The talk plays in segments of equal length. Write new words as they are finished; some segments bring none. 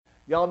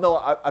Y'all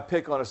know I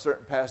pick on a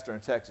certain pastor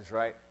in Texas,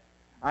 right?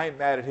 I ain't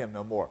mad at him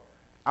no more.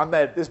 I'm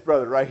mad at this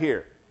brother right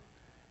here.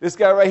 This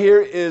guy right here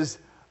is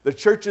the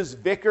church's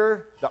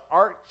vicar, the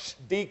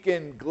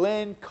Archdeacon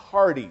Glenn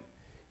Carty.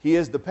 He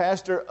is the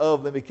pastor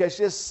of, let me catch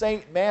this,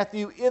 St.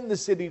 Matthew in the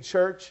City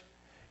Church.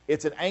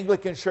 It's an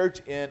Anglican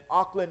church in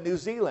Auckland, New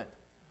Zealand.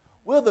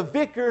 Well, the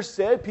vicar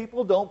said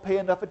people don't pay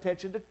enough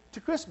attention to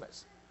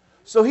Christmas.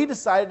 So he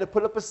decided to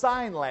put up a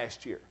sign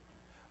last year.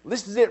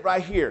 This is it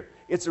right here.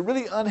 It's a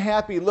really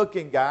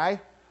unhappy-looking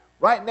guy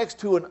right next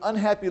to an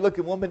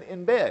unhappy-looking woman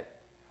in bed.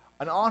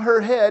 And on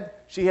her head,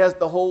 she has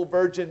the whole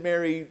Virgin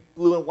Mary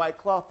blue and white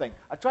cloth thing.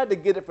 I tried to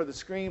get it for the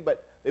screen,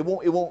 but it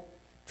won't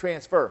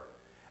transfer.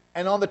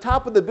 And on the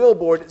top of the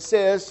billboard, it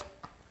says,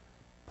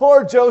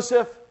 "Poor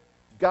Joseph,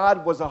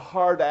 God was a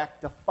hard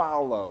act to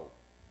follow."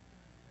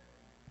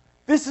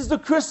 This is the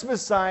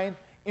Christmas sign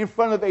in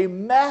front of a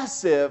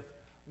massive,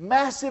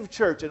 massive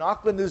church in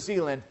Auckland, New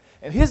Zealand.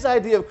 And his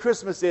idea of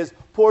Christmas is,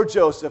 poor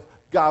Joseph,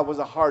 God was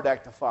a hard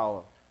act to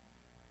follow.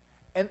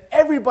 And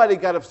everybody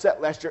got upset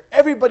last year.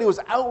 Everybody was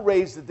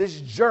outraged that this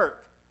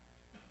jerk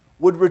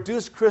would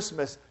reduce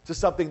Christmas to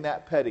something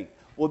that petty.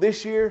 Well,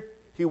 this year,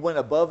 he went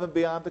above and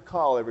beyond the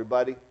call,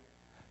 everybody.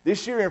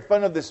 This year, in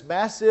front of this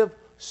massive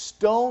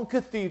stone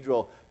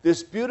cathedral,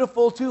 this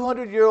beautiful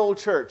 200-year-old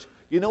church,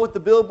 you know what the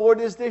billboard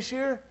is this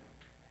year?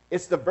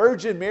 It's the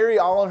Virgin Mary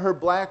all in her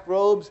black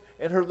robes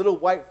and her little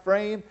white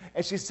frame,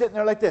 and she's sitting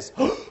there like this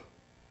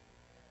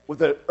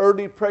with an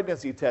early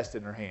pregnancy test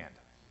in her hand.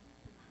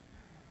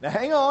 Now,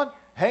 hang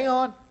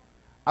on.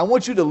 I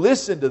want you to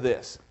listen to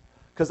this,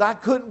 because I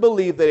couldn't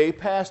believe that a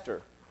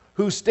pastor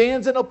who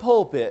stands in a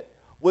pulpit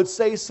would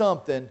say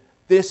something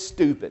this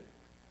stupid.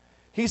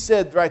 He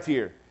said right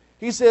here,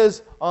 he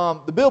says,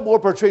 the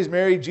billboard portrays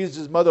Mary,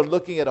 Jesus' mother,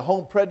 looking at a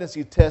home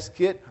pregnancy test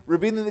kit,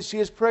 revealing that she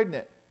is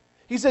pregnant.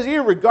 He says,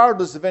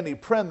 irregardless of any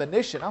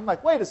premonition. I'm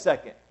like, wait a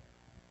second.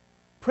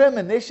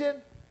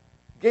 Premonition?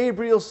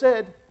 Gabriel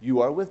said,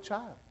 you are with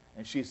child.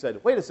 And she said,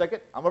 wait a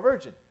second, I'm a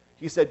virgin.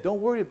 He said, don't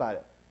worry about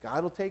it.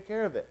 God will take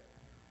care of it.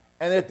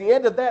 And at the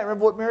end of that,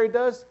 remember what Mary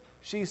does?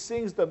 She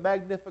sings the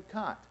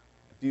Magnificat.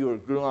 If you were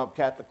grown up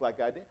Catholic like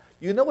I did,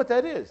 you know what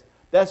that is.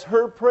 That's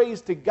her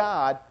praise to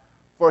God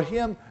for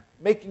Him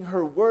making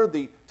her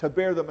worthy to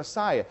bear the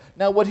Messiah.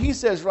 Now, what he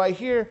says right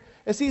here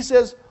is he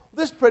says,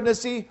 this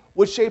pregnancy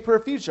would shape her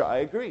future. I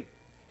agree.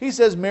 He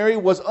says Mary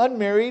was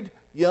unmarried,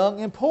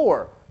 young, and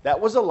poor. That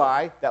was a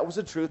lie. That was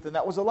the truth, and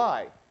that was a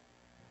lie.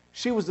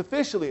 She was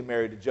officially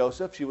married to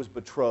Joseph. She was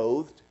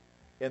betrothed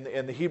in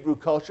the Hebrew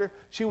culture.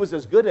 She was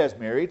as good as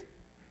married.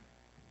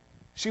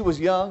 She was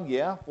young,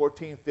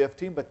 14,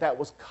 15, but that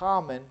was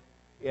common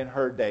in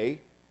her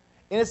day.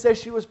 And it says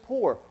she was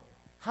poor.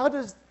 How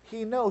does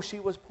he know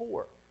she was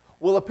poor?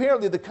 Well,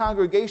 apparently the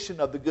congregation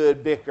of the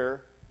good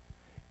vicar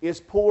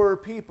is poorer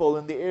people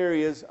in the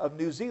areas of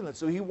New Zealand.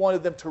 So he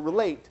wanted them to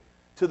relate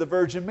to the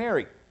Virgin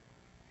Mary.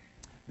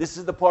 This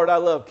is the part I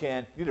love,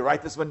 Ken. You need to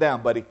write this one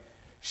down, buddy.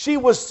 She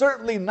was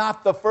certainly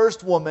not the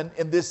first woman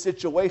in this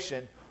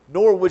situation,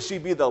 nor would she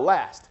be the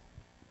last.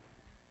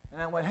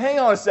 And I went, hang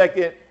on a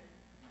second.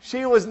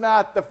 She was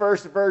not the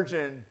first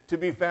virgin to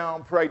be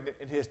found pregnant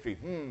in history.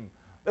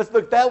 Let's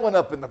look that one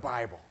up in the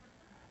Bible.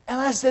 And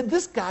I said,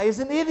 this guy is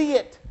an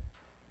idiot.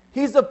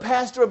 He's the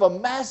pastor of a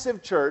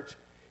massive church.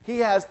 He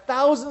has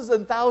thousands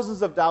and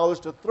thousands of dollars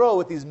to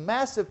throw at these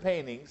massive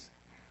paintings,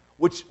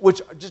 which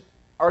just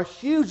are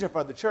huge in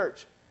front of the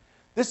church.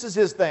 This is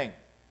his thing.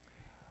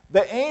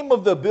 The aim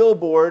of the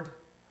billboard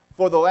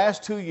for the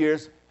last 2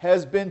 years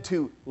has been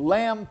to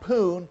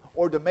lampoon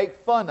or to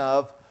make fun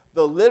of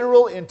the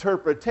literal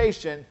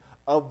interpretation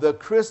of the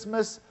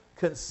Christmas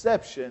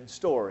conception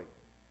story.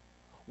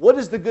 What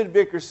is the good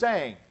vicar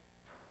saying?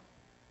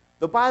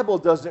 The Bible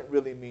doesn't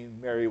really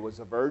mean Mary was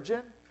a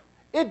virgin.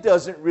 It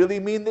doesn't really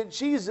mean that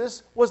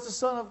Jesus was the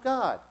Son of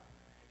God.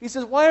 He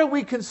says, why are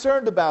we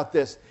concerned about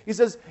this? He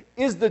says,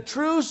 is the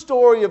true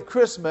story of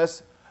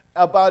Christmas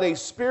about a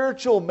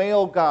spiritual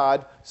male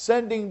God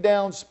sending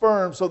down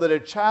sperm so that a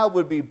child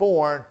would be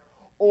born,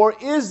 or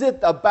is it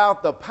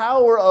about the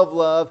power of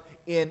love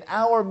in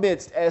our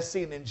midst as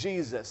seen in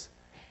Jesus?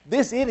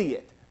 This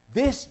idiot,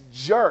 this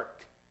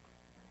jerk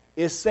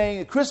is saying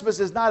that Christmas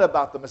is not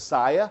about the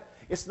Messiah.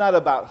 It's not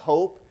about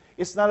hope.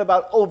 It's not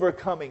about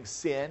overcoming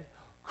sin.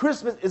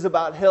 Christmas is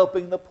about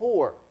helping the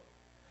poor.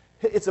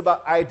 It's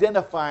about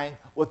identifying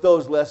with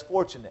those less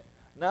fortunate.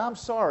 Now, I'm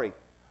sorry.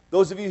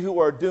 Those of you who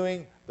are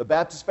doing the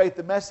Baptist Faith,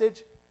 the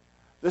Message,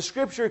 the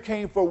Scripture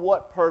came for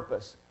what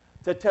purpose?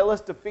 To tell us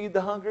to feed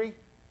the hungry?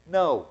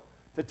 No.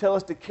 To tell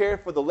us to care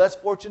for the less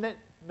fortunate?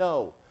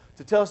 No.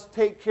 To tell us to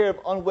take care of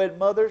unwed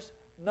mothers?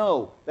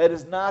 No. That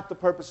is not the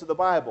purpose of the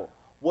Bible.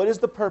 What is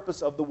the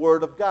purpose of the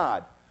Word of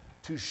God?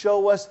 To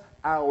show us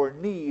our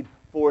need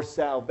for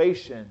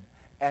salvation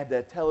and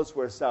to tell us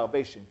where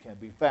salvation can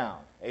be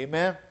found.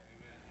 Amen?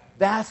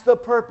 That's the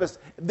purpose.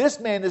 This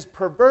man is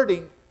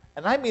perverting,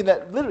 and I mean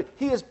that literally,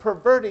 he is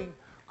perverting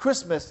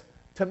Christmas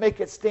to make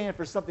it stand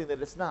for something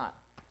that it's not.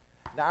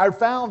 Now, I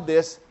found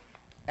this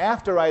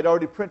after I had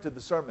already printed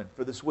the sermon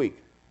for this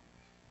week.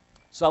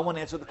 So I want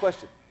to answer the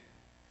question.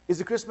 Is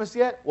it Christmas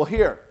yet? Well,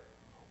 here.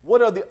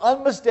 What are the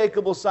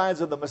unmistakable signs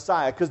of the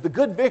Messiah? Because the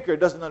good vicar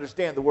doesn't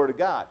understand the Word of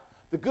God.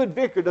 The good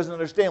vicar doesn't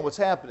understand what's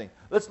happening.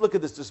 Let's look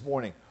at this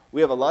morning. We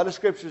have a lot of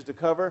scriptures to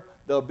cover.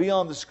 They'll be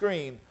on the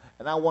screen,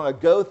 and I want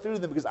to go through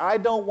them because I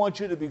don't want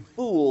you to be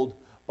fooled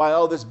by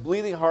all this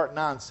bleeding heart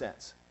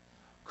nonsense.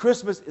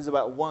 Christmas is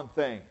about one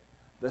thing,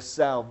 the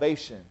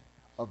salvation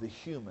of the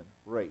human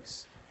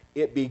race.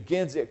 It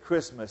begins at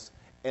Christmas,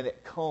 and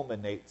it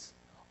culminates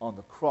on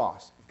the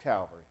cross of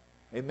Calvary.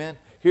 Amen?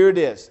 Here it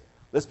is.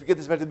 Let's get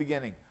this back to the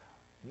beginning.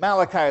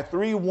 Malachi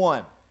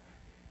 3:1.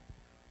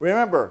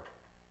 Remember,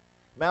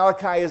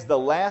 Malachi is the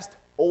last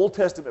Old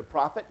Testament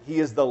prophet. He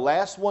is the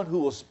last one who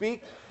will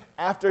speak.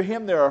 After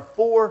him, there are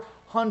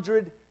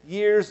 400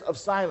 years of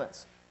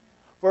silence.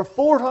 For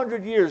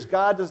 400 years,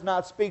 God does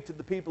not speak to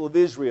the people of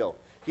Israel.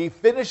 He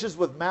finishes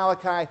with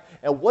Malachi,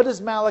 and what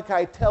does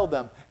Malachi tell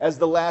them as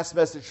the last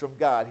message from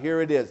God?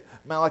 Here it is,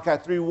 Malachi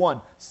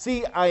 3:1.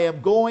 See, I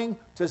am going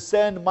to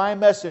send my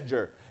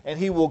messenger, and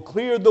he will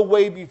clear the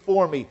way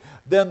before me.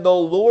 Then the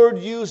Lord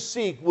you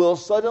seek will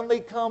suddenly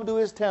come to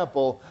his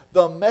temple,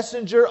 the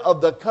messenger of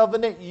the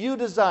covenant you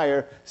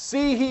desire.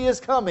 See, he is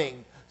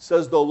coming,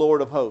 says the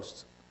Lord of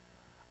hosts.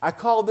 I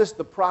call this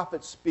the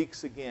prophet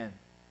speaks again.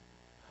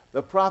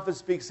 The prophet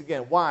speaks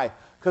again. Why?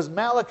 Because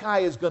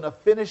Malachi is going to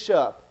finish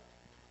up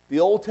the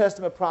Old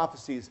Testament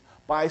prophecies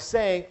by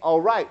saying, all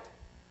right,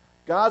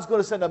 God's going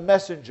to send a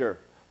messenger.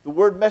 The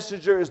word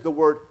messenger is the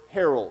word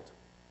herald.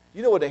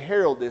 You know what a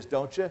herald is,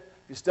 don't you? If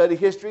you study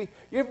history,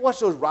 you ever watch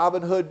those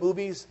Robin Hood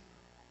movies?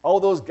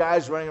 All those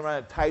guys running around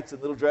in tights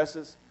and little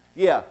dresses?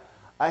 Yeah.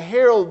 A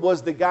herald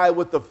was the guy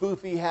with the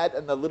foofy hat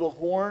and the little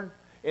horn,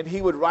 and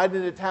he would ride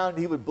into town and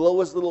he would blow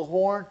his little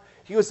horn.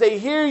 He would say,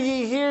 hear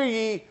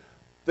ye,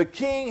 the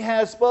king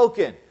has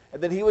spoken.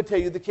 And then he would tell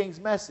you the king's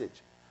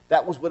message.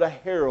 That was what a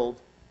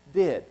herald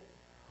did.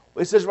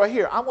 Well, it says right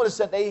here, I'm going to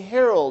send a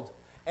herald,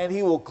 and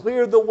he will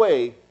clear the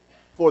way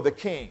for the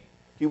king.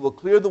 He will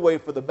clear the way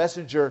for the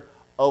messenger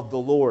of the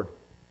Lord.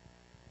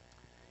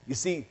 You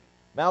see,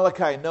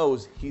 Malachi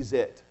knows he's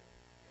it.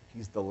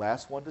 He's the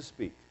last one to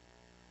speak.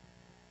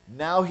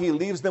 Now he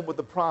leaves them with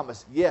the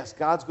promise, yes,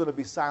 God's going to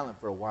be silent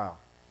for a while.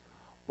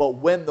 But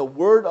when the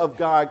word of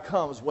God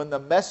comes, when the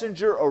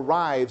messenger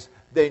arrives,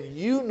 then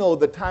you know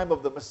the time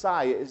of the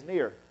Messiah is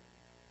near.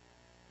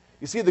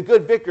 You see, the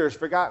good vicar has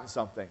forgotten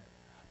something.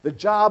 The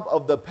job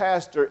of the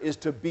pastor is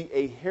to be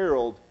a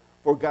herald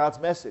for God's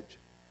message.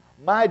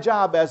 My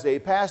job as a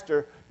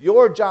pastor,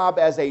 your job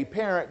as a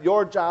parent,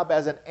 your job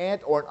as an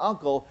aunt or an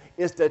uncle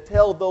is to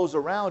tell those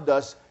around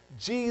us,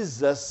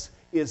 Jesus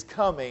is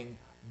coming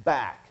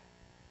back.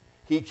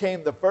 He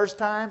came the first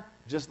time,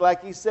 just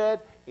like he said,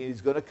 and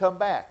he's going to come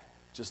back,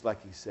 just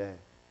like he said.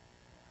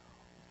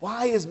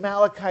 Why is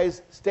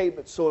Malachi's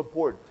statement so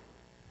important?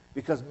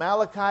 Because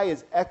Malachi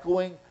is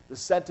echoing the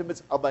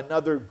sentiments of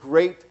another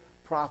great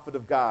prophet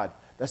of God.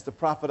 That's the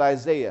prophet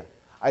Isaiah.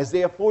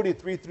 Isaiah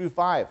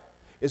 43:5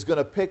 is going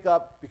to pick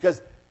up,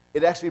 because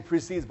it actually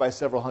precedes by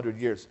several hundred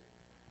years.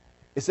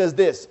 It says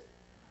this,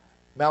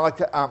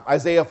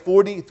 Isaiah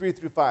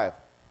 43:5.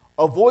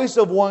 A voice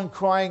of one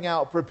crying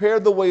out, prepare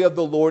the way of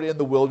the Lord in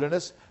the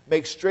wilderness,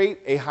 make straight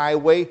a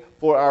highway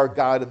for our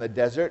God in the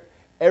desert.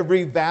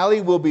 Every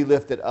valley will be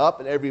lifted up,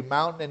 and every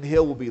mountain and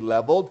hill will be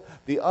leveled.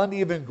 The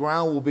uneven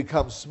ground will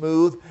become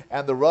smooth,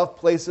 and the rough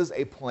places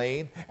a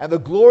plain. And the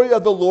glory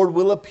of the Lord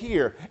will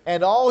appear,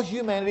 and all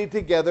humanity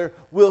together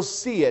will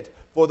see it,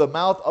 for the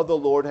mouth of the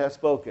Lord has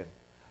spoken.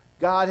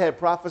 God had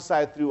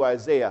prophesied through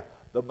Isaiah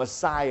the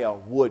Messiah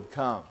would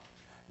come.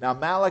 Now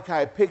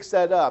Malachi picks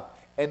that up,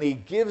 and he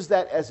gives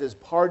that as his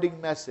parting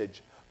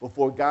message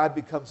before God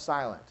becomes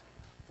silent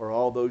for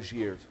all those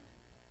years.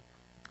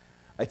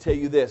 I tell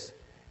you this,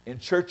 in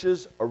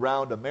churches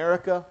around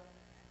America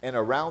and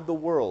around the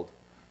world,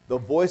 the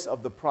voice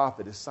of the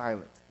prophet is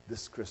silent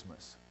this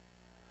Christmas.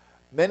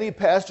 Many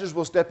pastors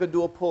will step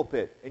into a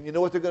pulpit, and you know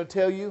what they're going to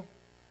tell you?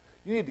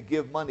 You need to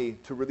give money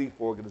to relief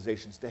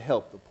organizations to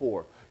help the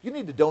poor. You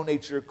need to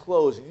donate your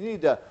clothes. You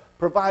need to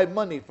provide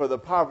money for the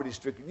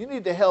poverty-stricken. You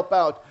need to help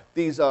out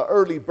these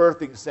early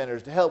birthing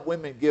centers to help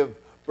women give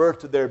birth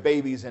to their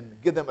babies and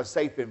give them a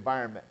safe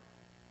environment.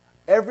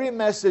 Every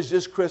message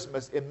this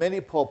Christmas in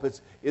many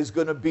pulpits is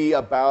going to be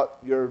about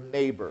your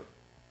neighbor,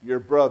 your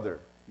brother,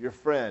 your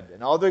friend.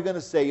 And all they're going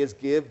to say is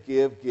give,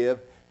 give, give,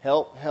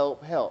 help,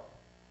 help, help.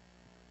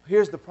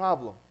 Here's the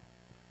problem.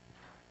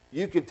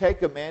 You can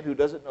take a man who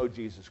doesn't know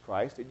Jesus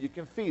Christ and you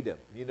can feed him.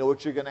 You know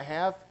what you're going to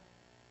have?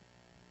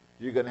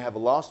 You're going to have a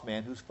lost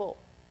man who's full.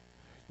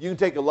 You can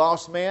take a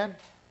lost man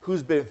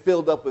who's been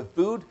filled up with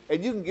food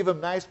and you can give him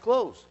nice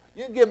clothes.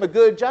 You can give him a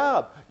good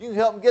job. You can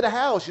help him get a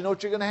house. You know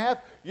what you're going to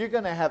have? You're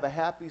going to have a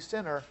happy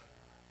sinner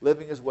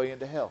living his way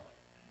into hell.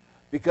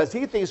 Because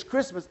he thinks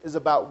Christmas is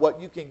about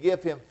what you can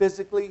give him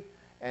physically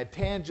and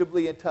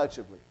tangibly and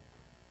touchably.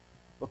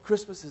 But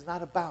Christmas is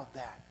not about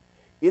that.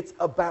 It's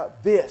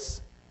about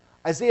this.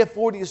 Isaiah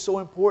 40 is so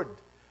important.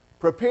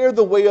 Prepare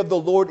the way of the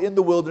Lord in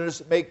the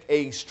wilderness, make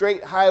a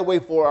straight highway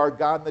for our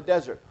God in the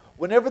desert.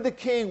 Whenever the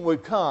king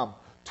would come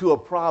to a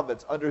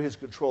province under his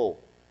control,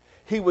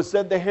 He would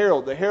send the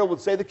herald. The herald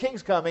would say, the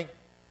king's coming.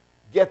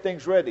 Get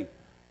things ready.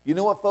 You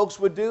know what folks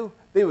would do?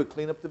 They would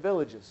clean up the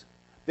villages.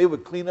 They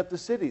would clean up the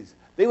cities.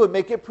 They would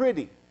make it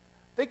pretty.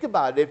 Think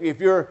about it. If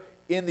you're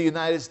in the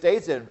United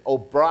States and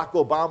Barack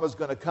Obama's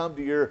going to come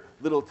to your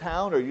little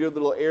town or your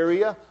little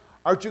area,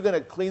 aren't you going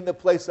to clean the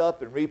place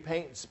up and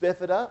repaint and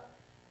spiff it up?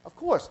 Of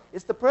course.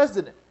 It's the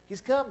president.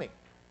 He's coming.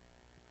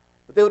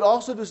 But they would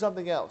also do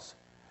something else.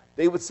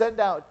 They would send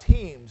out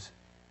teams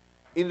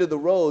into the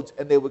roads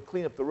and they would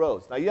clean up the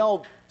roads. Now,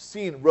 y'all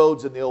seen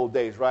roads in the old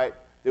days, right?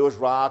 There was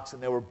rocks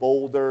and there were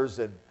boulders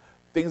and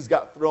things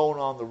got thrown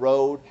on the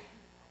road.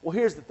 Well,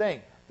 here's the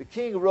thing. The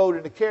king rode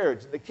in a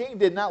carriage, and the king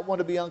did not want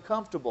to be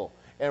uncomfortable.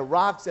 And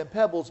rocks and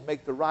pebbles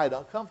make the ride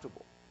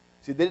uncomfortable.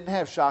 See, they didn't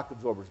have shock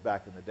absorbers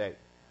back in the day.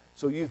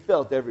 So you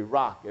felt every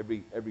rock,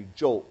 every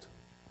jolt.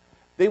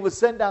 They would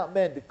send out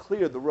men to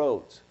clear the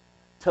roads,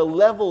 to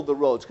level the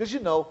roads. Because, you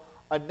know,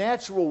 a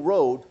natural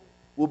road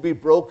will be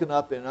broken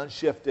up and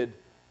unshifted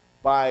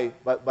by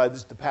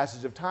just the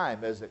passage of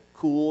time as it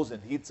cools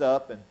and heats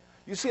up. And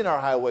you've seen our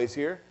highways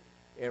here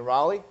in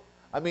Raleigh.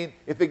 I mean,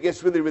 if it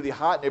gets really, really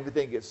hot and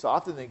everything gets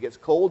soft and then it gets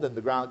cold and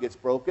the ground gets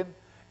broken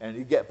and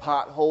you get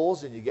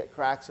potholes and you get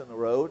cracks in the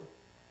road,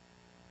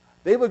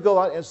 they would go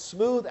out and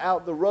smooth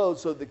out the road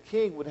so the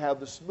king would have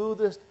the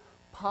smoothest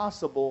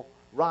possible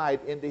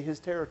ride into his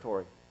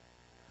territory.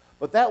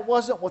 But that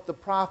wasn't what the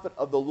prophet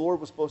of the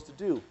Lord was supposed to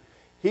do.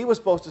 He was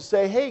supposed to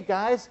say, hey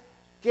guys,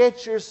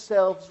 get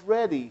yourselves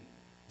ready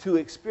to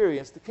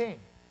experience the king.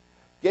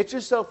 Get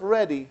yourself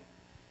ready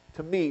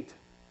to meet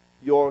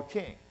your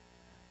king.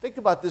 Think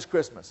about this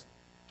Christmas.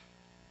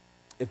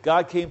 If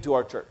God came to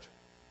our church,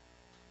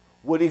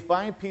 would he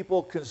find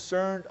people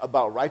concerned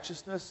about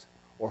righteousness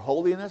or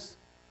holiness?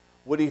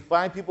 Would he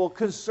find people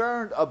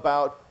concerned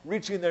about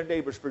reaching their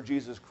neighbors for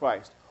Jesus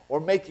Christ or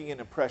making an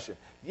impression?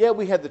 Yeah,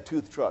 we had the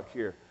tooth truck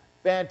here.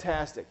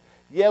 Fantastic.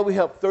 Yeah, we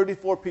helped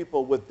 34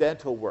 people with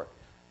dental work.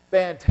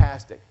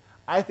 Fantastic.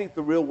 I think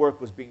the real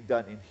work was being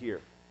done in here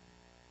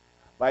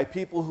by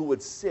people who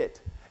would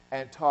sit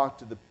and talk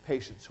to the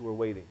patients who were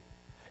waiting.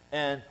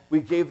 And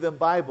we gave them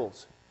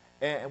Bibles,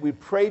 and we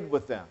prayed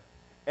with them,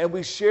 and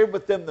we shared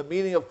with them the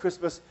meaning of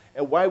Christmas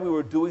and why we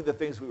were doing the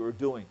things we were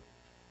doing.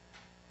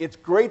 It's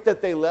great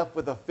that they left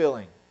with a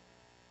filling,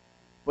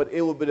 but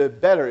it would have been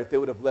better if they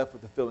would have left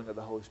with the filling of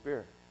the Holy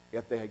Spirit,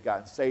 if they had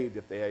gotten saved,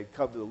 if they had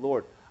come to the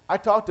Lord. I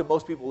talked to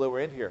most people that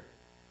were in here.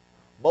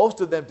 Most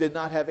of them did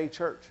not have a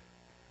church.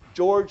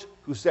 George,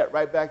 who sat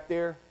right back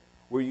there,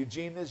 where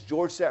Eugene is,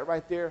 George sat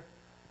right there.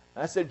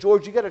 And I said,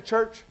 George, you got a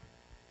church?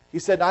 He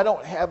said, I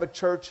don't have a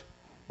church,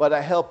 but I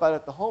help out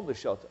at the homeless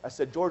shelter. I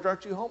said, George,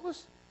 aren't you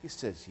homeless? He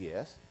says,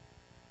 yes.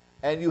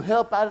 And you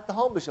help out at the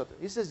homeless shelter?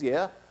 He says,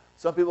 yeah.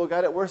 Some people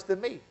got it worse than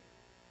me.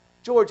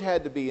 George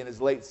had to be in his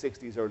late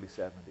 60s, early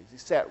 70s. He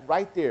sat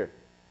right there,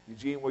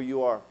 Eugene, where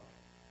you are.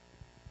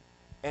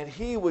 And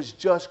he was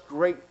just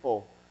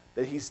grateful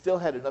that he still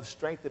had enough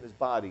strength in his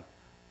body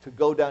to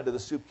go down to the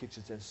soup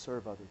kitchens and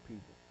serve other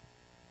people.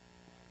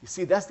 You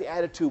see, that's the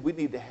attitude we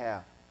need to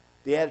have.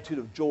 The attitude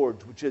of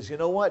George, which is, you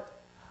know what?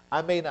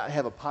 I may not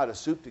have a pot of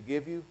soup to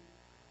give you,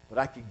 but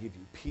I can give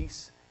you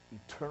peace,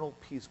 eternal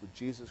peace with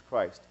Jesus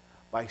Christ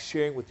by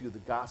sharing with you the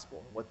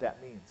gospel and what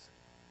that means.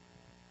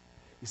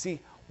 You see,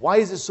 why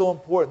is it so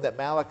important that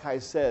Malachi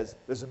says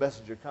there's a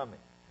messenger coming?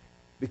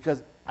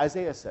 Because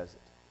Isaiah says it.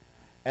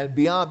 And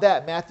beyond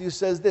that, Matthew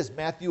says this,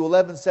 Matthew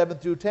 11, 7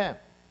 through 10.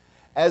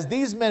 As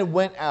these men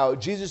went out,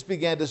 Jesus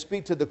began to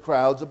speak to the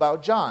crowds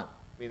about John,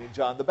 meaning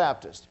John the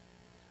Baptist.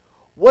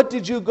 What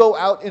did you go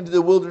out into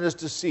the wilderness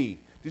to see?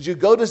 Did you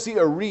go to see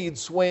a reed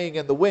swaying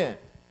in the wind?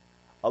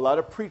 A lot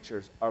of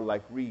preachers are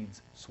like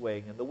reeds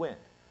swaying in the wind.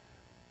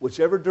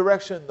 Whichever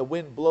direction the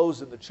wind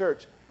blows in the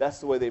church, that's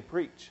the way they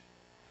preach.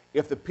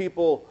 If the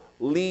people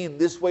lean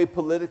this way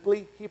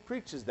politically, he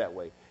preaches that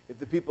way. If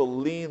the people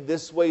lean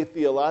this way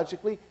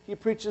theologically, he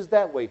preaches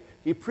that way.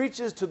 He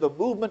preaches to the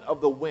movement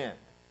of the wind.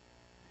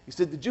 He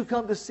said, did you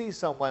come to see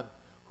someone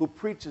who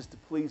preaches to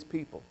please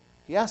people?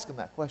 He asked him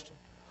that question.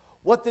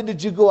 What then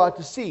did you go out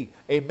to see?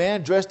 A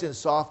man dressed in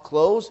soft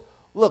clothes?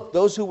 Look,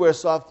 those who wear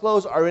soft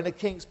clothes are in a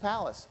king's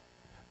palace.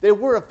 There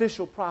were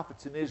official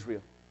prophets in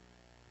Israel.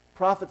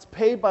 Prophets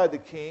paid by the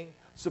king,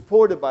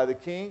 supported by the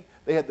king.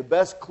 They had the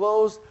best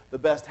clothes, the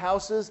best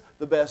houses,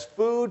 the best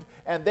food,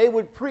 and they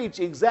would preach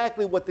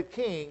exactly what the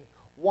king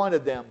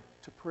wanted them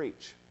to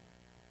preach.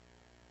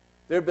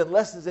 There have been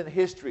lessons in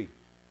history.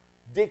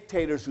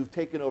 Dictators who've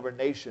taken over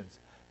nations.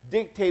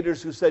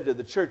 Dictators who said to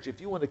the church,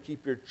 if you want to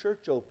keep your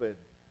church open,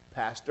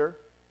 pastor,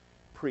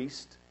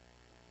 priest,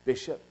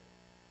 bishop,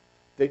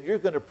 then you're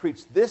going to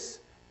preach this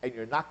and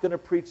you're not going to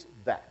preach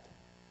that.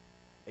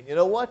 And you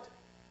know what?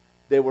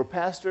 There were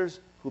pastors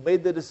who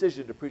made the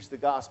decision to preach the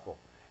gospel,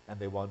 and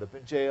they wound up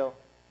in jail,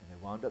 and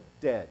they wound up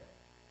dead.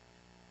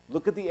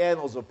 Look at the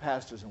annals of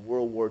pastors in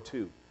World War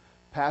II.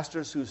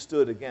 Pastors who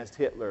stood against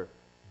Hitler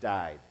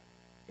died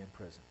in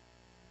prison.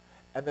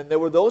 And then there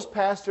were those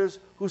pastors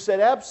who said,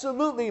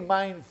 absolutely,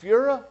 mein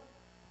Führer,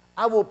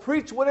 I will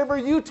preach whatever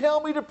you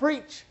tell me to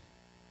preach.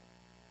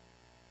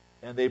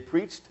 And they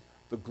preached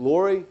the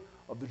glory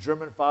of the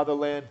German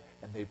fatherland,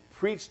 and they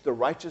preached the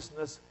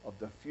righteousness of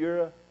the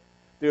Führer.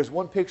 There's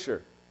one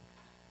picture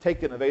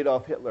taken of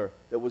Adolf Hitler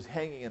that was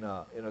hanging in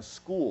a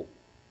school,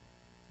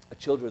 a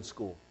children's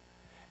school.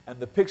 And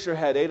the picture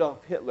had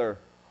Adolf Hitler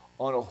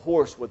on a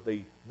horse with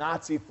the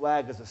Nazi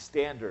flag as a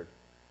standard.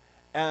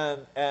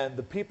 And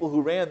the people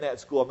who ran that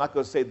school, I'm not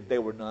going to say that they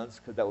were nuns,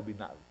 because that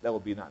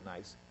would be not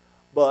nice.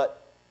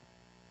 But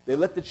they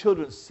let the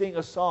children sing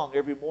a song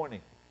every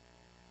morning.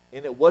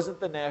 And it wasn't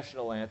the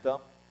national anthem.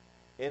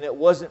 And it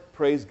wasn't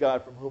Praise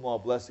God from whom all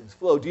blessings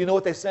flow. Do you know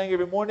what they sang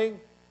every morning?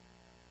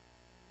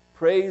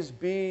 Praise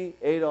be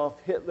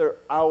Adolf Hitler,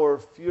 our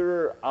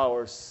Führer,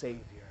 our Savior.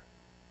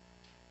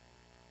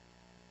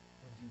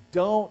 When you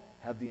don't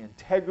have the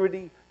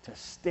integrity to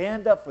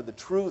stand up for the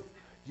truth,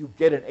 you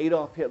get an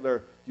Adolf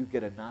Hitler, you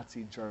get a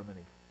Nazi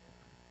Germany.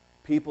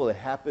 People, it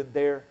happened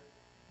there.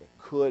 It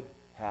could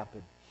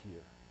happen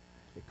here.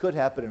 It could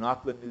happen in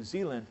Auckland, New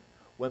Zealand,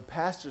 when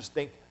pastors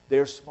think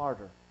they're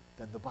smarter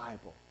than the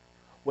Bible.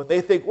 When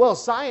they think, well,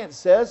 science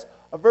says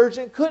a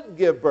virgin couldn't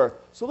give birth,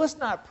 so let's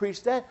not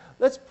preach that.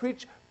 Let's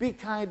preach, be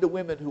kind to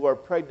women who are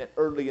pregnant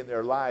early in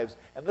their lives,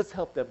 and let's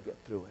help them get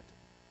through it.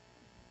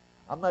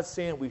 I'm not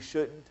saying we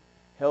shouldn't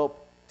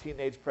help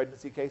teenage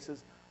pregnancy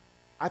cases.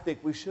 I think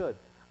we should.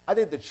 I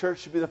think the church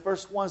should be the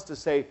first ones to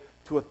say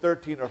to a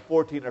 13 or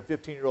 14 or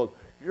 15-year-old,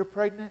 you're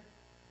pregnant?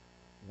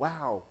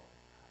 Wow.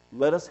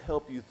 Let us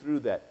help you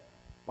through that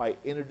by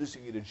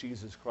introducing you to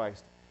Jesus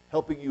Christ,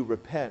 helping you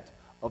repent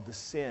of the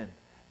sin,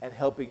 and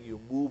helping you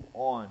move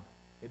on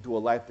into a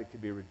life that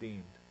can be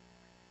redeemed.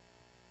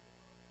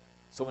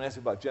 Someone asked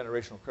me about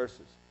generational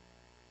curses.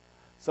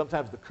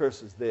 Sometimes the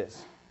curse is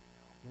this: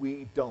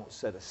 we don't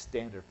set a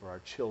standard for our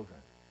children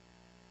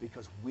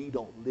because we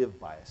don't live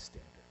by a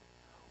standard.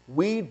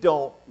 We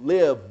don't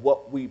live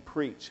what we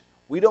preach.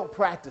 We don't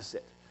practice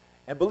it.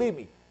 And believe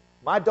me,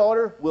 my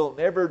daughter will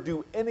never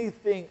do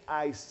anything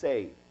I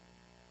say,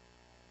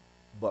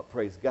 but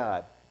praise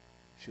God,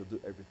 she'll do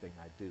everything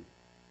I do.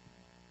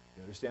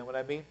 You understand what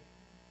I mean?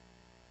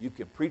 You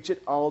can preach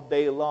it all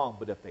day long,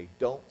 but if they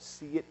don't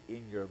see it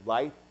in your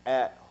life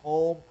at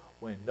home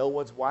when no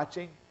one's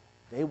watching,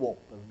 they won't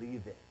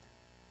believe it.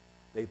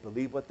 They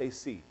believe what they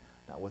see,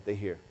 not what they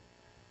hear.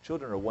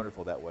 Children are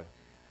wonderful that way.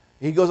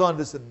 He goes on to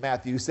this in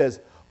Matthew. He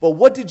says, but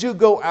what did you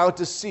go out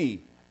to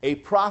see? A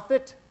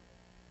prophet?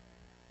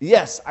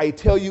 Yes, I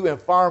tell you,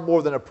 and far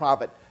more than a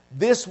prophet.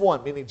 This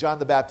one, meaning John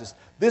the Baptist,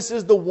 this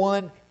is the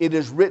one it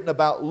is written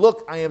about.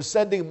 Look, I am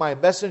sending my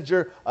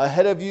messenger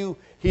ahead of you.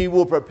 He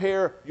will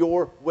prepare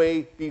your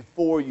way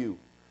before you.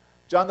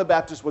 John the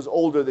Baptist was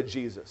older than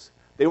Jesus.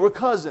 They were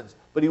cousins,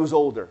 but he was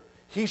older.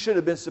 He should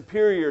have been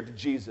superior to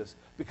Jesus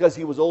because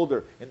he was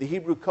older. In the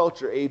Hebrew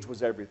culture, age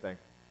was everything.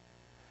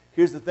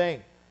 Here's the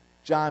thing.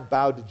 John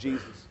bowed to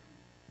Jesus.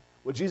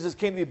 When Jesus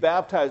came to be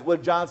baptized, what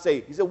did John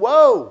say? He said,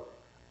 whoa,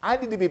 I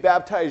need to be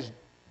baptized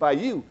by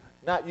you,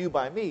 not you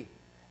by me.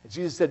 And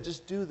Jesus said,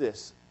 just do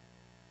this.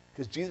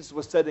 Because Jesus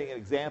was setting an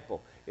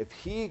example. If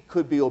he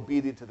could be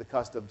obedient to the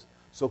customs,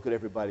 so could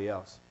everybody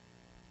else.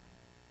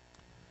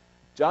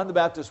 John the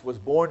Baptist was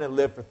born and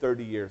lived for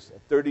 30 years.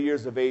 At 30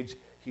 years of age,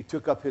 he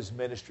took up his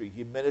ministry.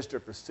 He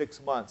ministered for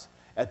 6 months.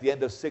 At the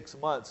end of 6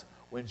 months,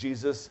 when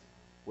Jesus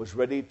was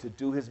ready to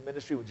do his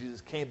ministry, when Jesus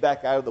came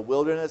back out of the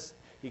wilderness,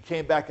 he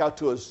came back out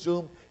to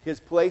assume his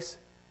place.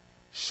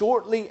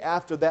 Shortly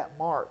after that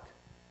mark,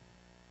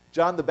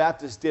 John the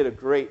Baptist did a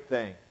great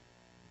thing.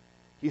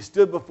 He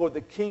stood before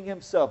the king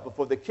himself,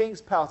 before the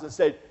king's palace, and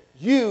said,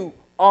 you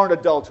are an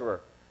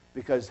adulterer,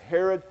 because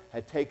Herod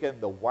had taken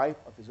the wife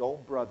of his own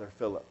brother,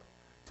 Philip,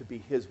 to be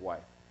his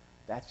wife.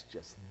 That's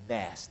just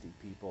nasty,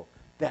 people.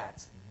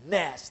 That's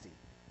nasty.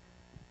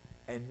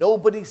 And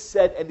nobody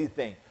said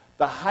anything.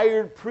 The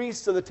hired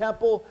priests of the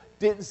temple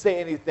didn't say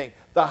anything.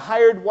 The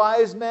hired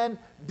wise men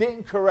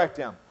didn't correct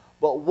him.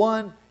 But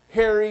one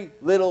hairy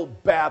little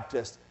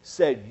Baptist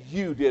said,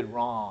 you did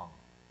wrong.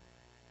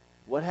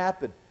 What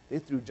happened? They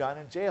threw John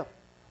in jail.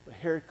 But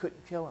Herod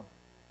couldn't kill him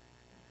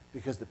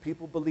because the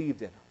people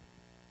believed in him.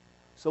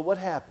 So what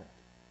happened?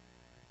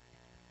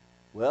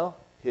 Well,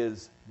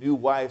 his new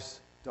wife's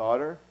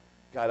daughter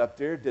got up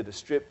there, did a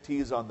strip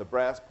tease on the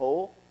brass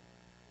pole,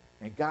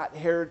 and got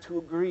Herod to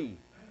agree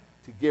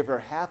to give her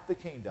half the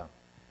kingdom.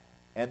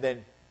 And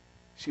then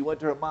she went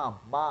to her mom,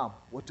 Mom,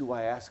 what do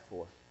I ask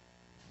for?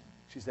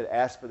 She said,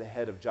 ask for the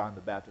head of John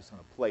the Baptist on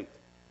a plate.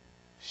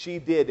 She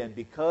did, and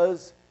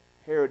because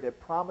Herod had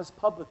promised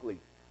publicly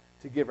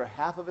to give her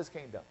half of his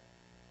kingdom,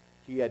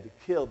 he had to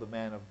kill the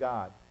man of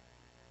God.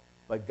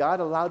 But God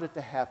allowed it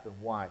to happen.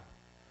 Why?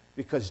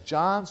 Because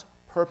John's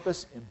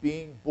purpose in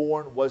being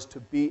born was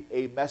to be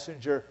a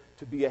messenger,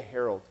 to be a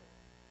herald.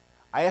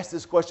 I asked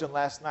this question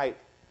last night,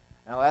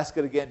 and I'll ask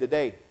it again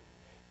today.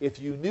 If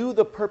you knew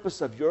the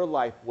purpose of your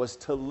life was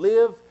to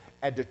live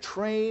and to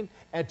train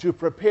and to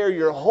prepare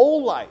your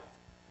whole life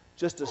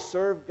just to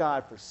serve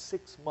God for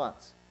 6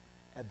 months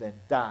and then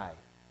die,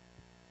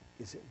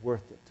 is it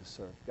worth it to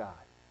serve God?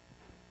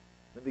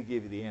 Let me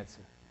give you the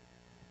answer.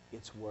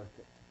 It's worth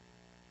it.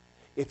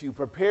 If you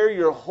prepare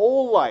your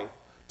whole life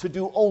to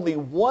do only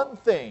one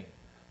thing,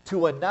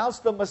 to announce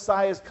the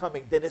Messiah is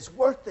coming, then it's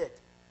worth it.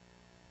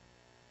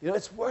 You know,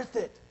 it's worth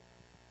it.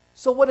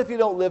 So what if you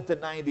don't live to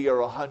 90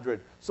 or 100?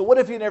 So what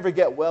if you never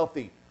get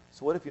wealthy?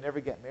 So what if you never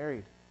get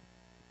married?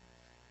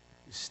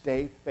 You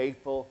stay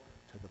faithful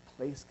to the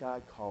place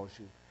God calls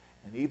you.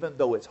 And even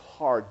though it's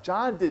hard,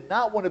 John did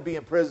not want to be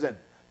in prison.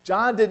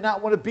 John did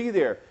not want to be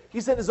there.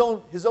 He sent his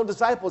own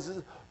disciples. He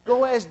says,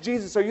 go ask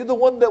Jesus, are you the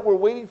one that we're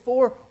waiting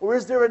for, or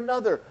is there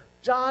another?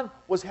 John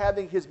was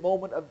having his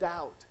moment of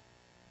doubt.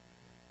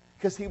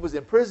 Because he was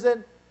in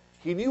prison.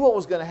 He knew what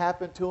was going to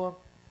happen to him.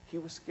 He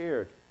was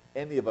scared.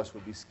 Any of us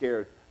would be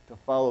scared to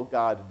follow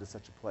God into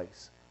such a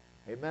place.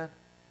 Amen?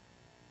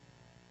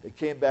 They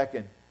came back,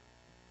 and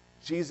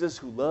Jesus,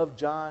 who loved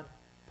John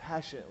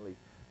passionately,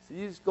 said,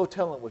 you just go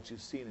tell him what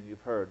you've seen and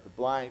you've heard. The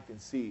blind can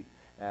see,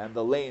 and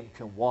the lame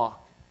can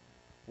walk.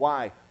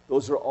 Why?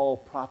 Those are all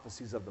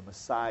prophecies of the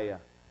Messiah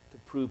to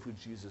prove who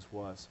Jesus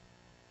was.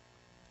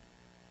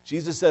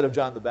 Jesus said of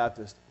John the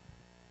Baptist,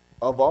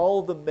 of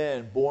all the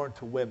men born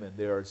to women,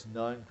 there is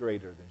none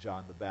greater than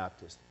John the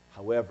Baptist.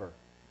 However,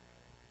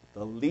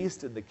 the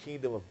least in the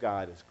kingdom of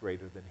God is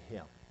greater than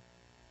him.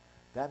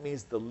 That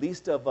means the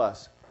least of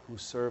us who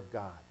serve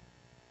God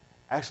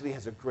actually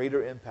has a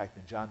greater impact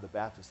than John the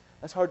Baptist.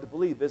 That's hard to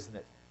believe, isn't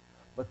it?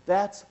 But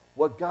that's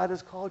what God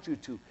has called you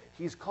to.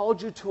 He's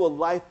called you to a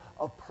life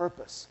of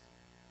purpose.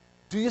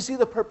 Do you see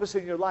the purpose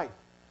in your life?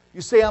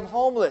 You say, I'm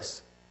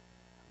homeless.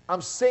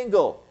 I'm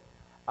single.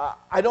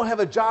 I don't have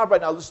a job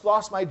right now. I just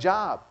lost my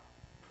job.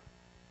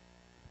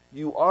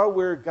 You are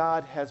where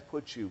God has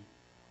put you.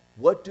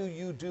 What do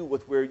you do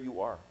with where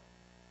you are?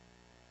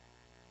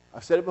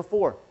 I've said it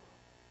before.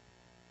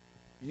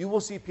 You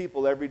will see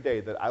people every day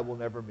that I will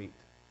never meet.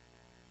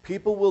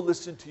 People will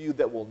listen to you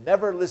that will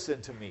never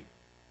listen to me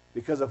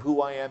because of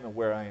who I am and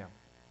where I am.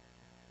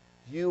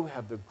 You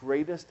have the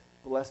greatest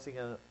blessing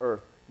on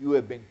earth. You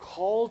have been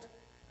called,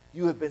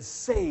 you have been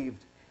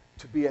saved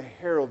to be a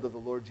herald of the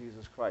Lord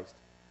Jesus Christ.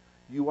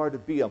 You are to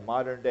be a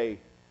modern day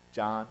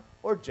John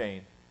or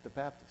Jane the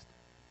Baptist.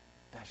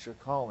 That's your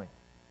calling.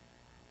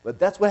 But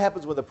that's what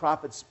happens when the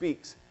prophet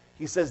speaks.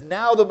 He says,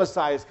 now the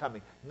Messiah is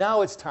coming.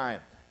 Now it's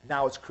time.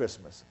 Now it's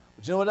Christmas.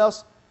 But you know what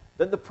else?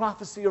 Then the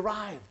prophecy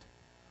arrived.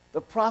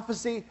 The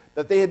prophecy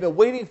that they had been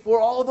waiting for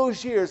all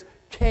those years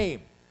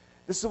came.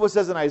 This is what it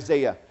says in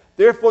Isaiah.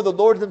 Therefore the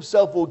Lord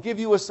himself will give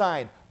you a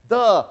sign.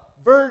 The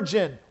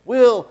virgin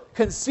will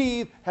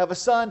conceive, have a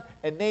son,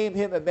 and name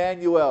him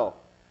Emmanuel.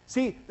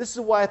 See, this is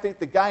why I think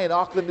the guy in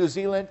Auckland, New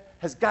Zealand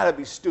has got to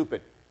be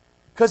stupid.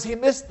 Because he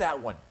missed that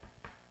one.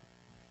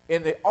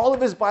 In all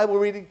of his Bible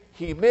reading,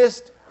 he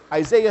missed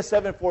Isaiah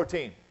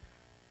 7:14.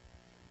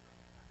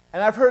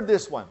 And I've heard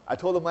this one. I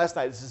told him last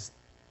night, this is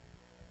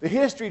the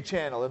History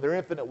Channel in their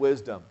infinite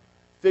wisdom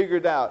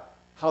figured out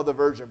how the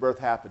virgin birth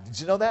happened.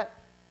 Did you know that?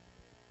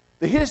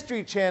 The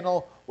History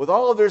Channel, with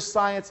all of their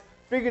science,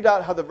 figured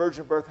out how the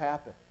virgin birth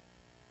happened.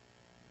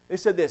 They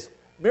said this,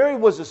 Mary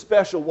was a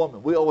special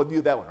woman. We all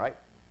knew that one, right?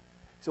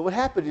 So what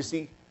happened, you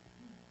see,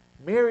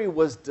 Mary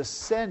was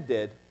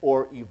descended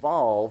or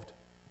evolved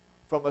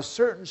from a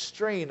certain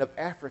strain of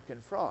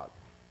African frog.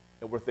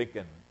 And we're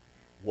thinking,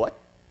 what?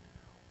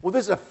 Well,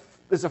 there's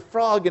a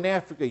frog in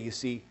Africa, you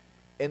see,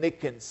 and it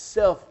can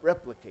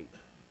self-replicate.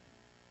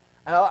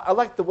 And I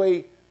like the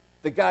way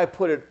the guy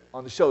put it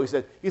on the show.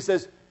 He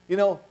says, you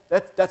know,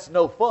 that's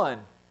no fun,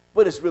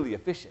 but it's really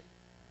efficient.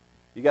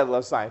 You got to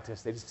love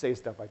scientists. They just say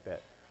stuff like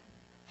that.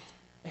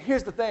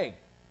 Here's the thing.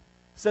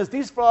 Since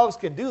these frogs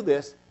can do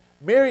this,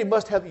 Mary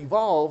must have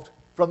evolved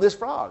from this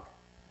frog.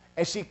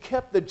 And she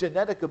kept the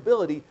genetic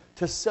ability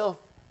to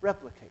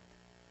self-replicate,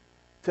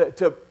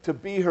 to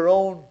be her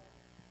own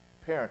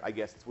parent, I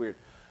guess. It's weird.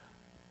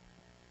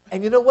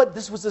 And you know what?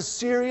 This was a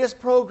serious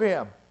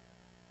program.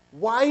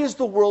 Why is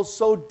the world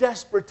so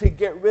desperate to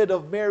get rid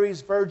of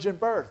Mary's virgin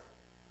birth?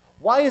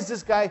 Why is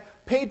this guy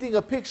painting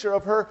a picture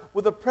of her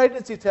with a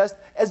pregnancy test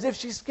as if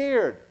she's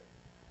scared?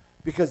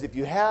 Because if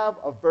you have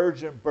a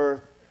virgin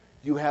birth,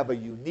 you have a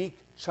unique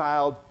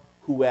child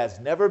who has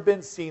never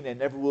been seen and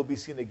never will be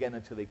seen again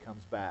until he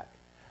comes back.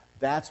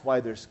 That's why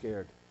they're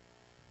scared.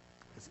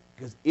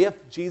 Because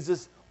if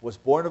Jesus was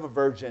born of a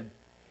virgin,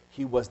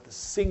 he was the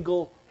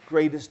single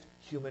greatest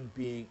human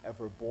being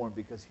ever born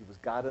because he was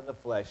God in the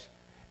flesh.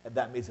 And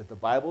that means if the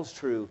Bible's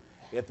true,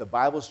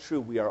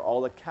 we are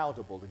all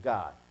accountable to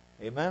God.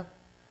 Amen?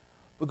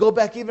 But go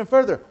back even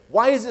further.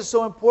 Why is it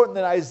so important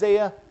that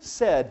Isaiah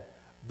said,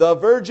 the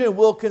virgin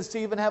will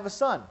conceive and have a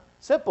son?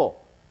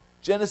 Simple.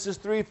 Genesis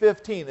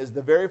 3:15 is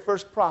the very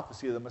first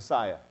prophecy of the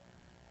Messiah.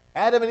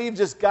 Adam and Eve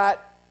just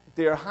got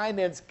their hind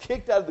ends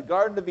kicked out of the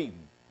Garden of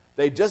Eden.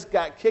 They just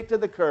got kicked to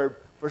the curb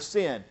for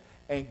sin,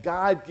 and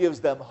God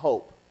gives them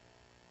hope.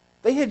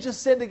 They had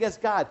just sinned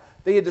against God.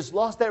 They had just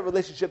lost that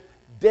relationship.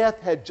 Death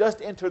had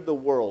just entered the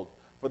world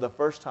for the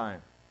first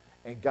time,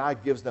 and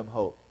God gives them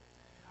hope.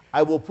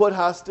 I will put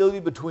hostility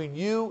between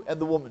you and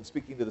the woman,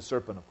 speaking to the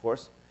serpent, of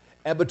course,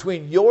 and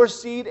between your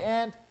seed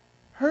and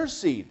her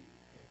seed.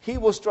 He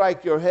will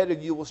strike your head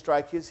and you will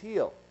strike his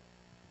heel.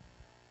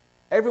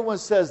 Everyone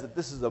says that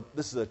this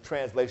is a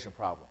translation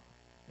problem.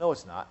 No,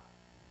 it's not.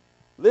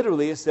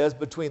 Literally, it says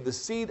between the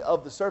seed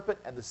of the serpent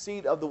and the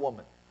seed of the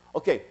woman.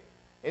 Okay,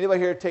 anybody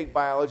here take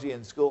biology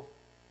in school?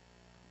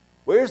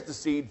 Where's the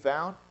seed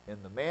found?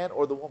 In the man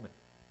or the woman?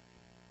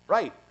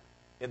 Right,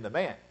 in the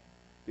man.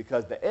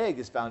 Because the egg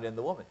is found in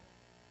the woman.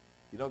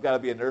 You don't got to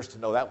be a nurse to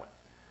know that one.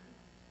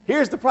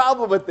 Here's the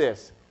problem with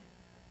this.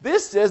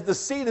 This says the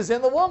seed is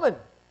in the woman.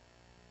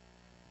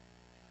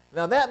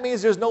 Now that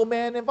means there's no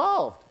man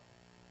involved.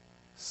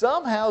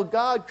 Somehow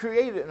God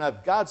created, and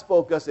if God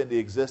spoke us into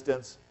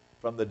existence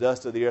from the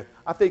dust of the earth,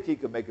 I think he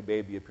could make a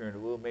baby appear in the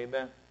womb,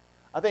 amen?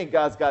 I think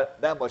God's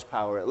got that much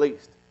power at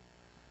least.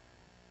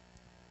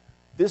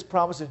 This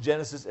promise in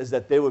Genesis is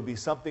that there would be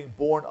something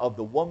born of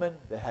the woman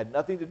that had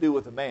nothing to do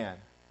with the man,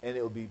 and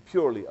it would be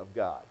purely of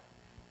God.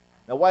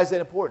 Now why is that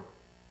important?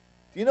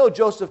 Do you know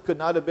Joseph could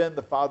not have been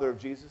the father of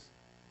Jesus?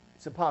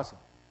 It's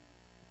impossible.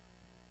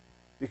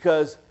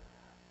 Because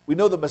we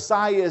know the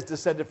Messiah is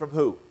descended from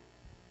who?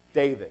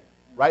 David,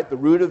 right? The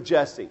root of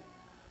Jesse.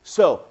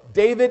 So,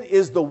 David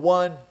is the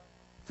one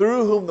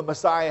through whom the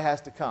Messiah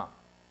has to come.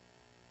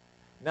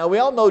 Now, we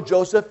all know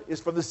Joseph is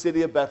from the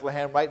city of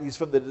Bethlehem, right? He's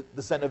from the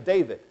descent of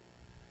David.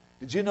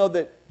 Did you know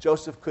that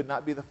Joseph could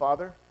not be the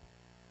father?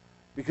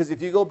 Because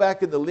if you go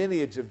back in the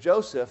lineage of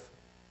Joseph,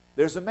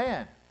 there's a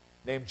man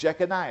named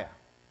Jeconiah.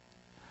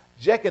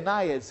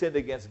 Jeconiah had sinned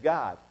against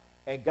God,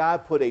 and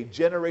God put a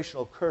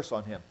generational curse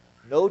on him.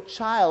 No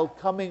child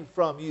coming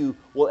from you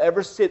will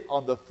ever sit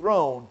on the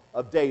throne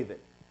of David.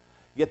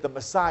 Yet the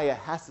Messiah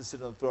has to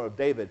sit on the throne of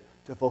David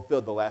to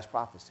fulfill the last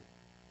prophecy.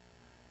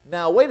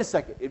 Now, wait a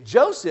second. If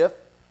Joseph,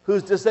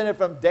 who's descended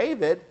from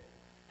David,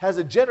 has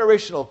a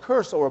generational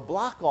curse or a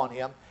block on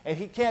him, and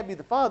he can't be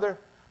the father,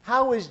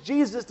 how is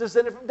Jesus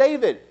descended from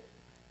David?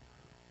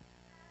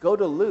 Go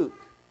to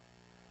Luke.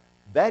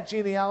 That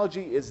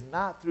genealogy is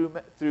not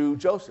through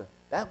Joseph.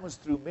 That one's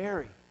through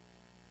Mary.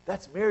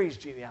 That's Mary's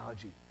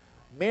genealogy.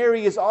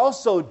 Mary is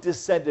also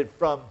descended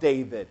from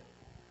David,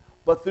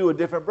 but through a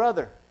different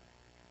brother.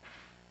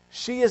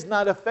 She is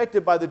not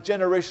affected by the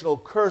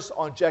generational curse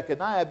on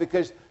Jeconiah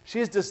because she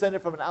is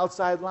descended from an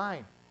outside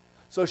line.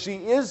 So she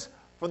is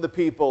from the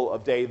people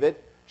of David.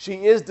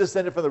 She is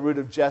descended from the root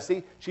of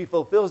Jesse. She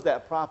fulfills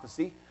that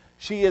prophecy.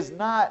 She does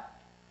not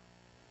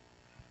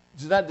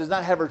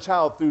have her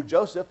child through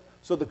Joseph,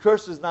 so the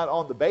curse is not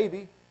on the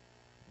baby.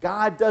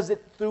 God does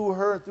it through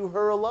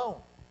her alone.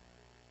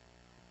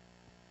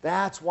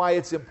 That's why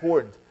it's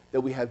important that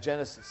we have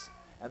Genesis.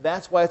 And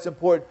that's why it's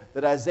important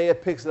that Isaiah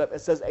picks it up. It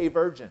says a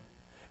virgin.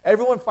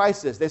 Everyone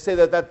fights this. They say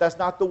that's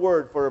not the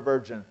word for a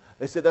virgin.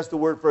 They say that's the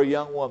word for a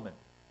young woman.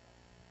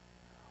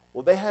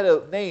 Well, they had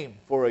a name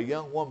for a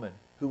young woman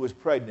who was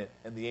pregnant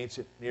in the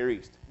ancient Near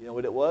East. You know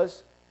what it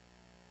was?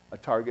 A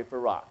target for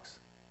rocks.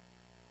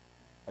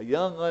 A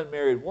young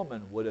unmarried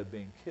woman would have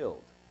been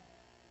killed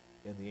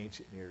in the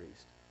ancient Near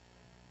East.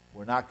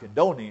 We're not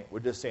condoning it. We're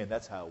just saying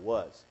that's how it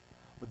was.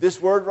 But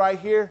this word right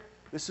here,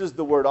 this is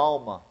the word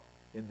Alma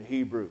in the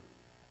Hebrew.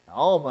 Now,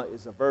 Alma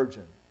is a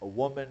virgin, a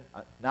woman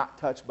not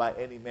touched by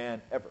any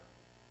man ever.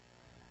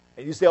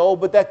 And you say, oh,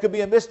 but that could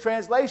be a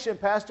mistranslation,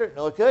 Pastor.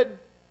 No, it couldn't.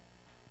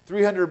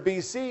 300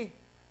 BC,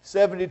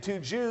 72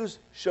 Jews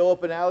show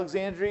up in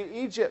Alexandria,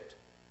 Egypt.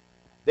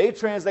 They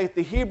translate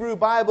the Hebrew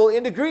Bible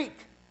into Greek.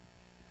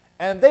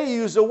 And they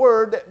use a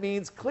word that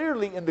means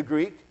clearly in the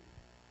Greek,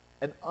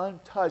 an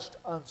untouched,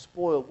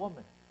 unspoiled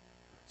woman.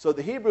 So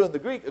the Hebrew and the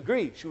Greek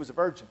agreed she was a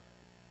virgin.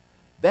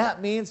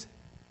 That means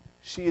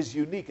she is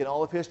unique in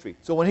all of history.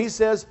 So when he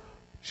says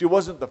she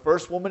wasn't the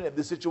first woman in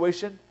this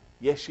situation,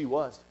 yes, she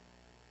was.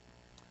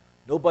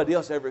 Nobody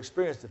else ever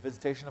experienced the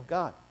visitation of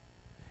God.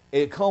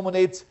 It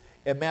culminates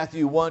in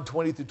Matthew 1,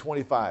 20 through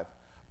 25.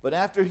 But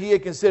after he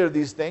had considered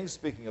these things,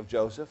 speaking of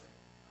Joseph,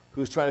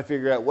 who's trying to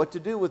figure out what to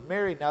do with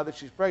Mary now that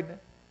she's pregnant,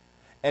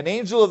 an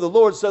angel of the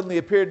Lord suddenly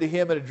appeared to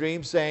him in a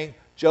dream, saying,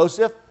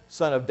 Joseph,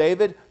 son of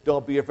David,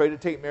 don't be afraid to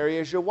take Mary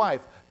as your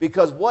wife,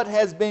 because what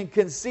has been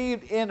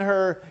conceived in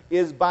her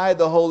is by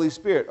the Holy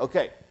Spirit.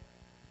 Okay,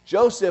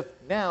 Joseph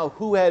now,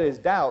 who had his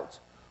doubts,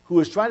 who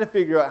was trying to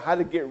figure out how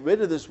to get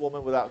rid of this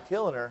woman without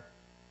killing her,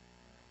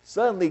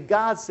 suddenly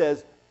God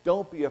says,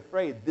 don't be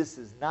afraid. This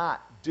is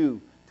not due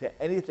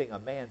to anything a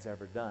man's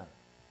ever done.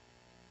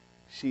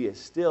 She is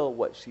still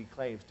what she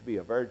claims to be,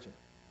 a virgin.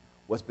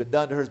 What's been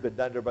done to her has been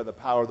done to her by the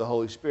power of the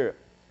Holy Spirit.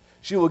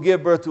 She will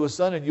give birth to a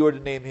son, and you are to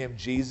name him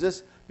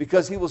Jesus,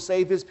 because he will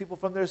save his people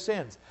from their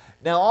sins.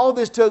 Now all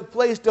this took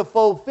place to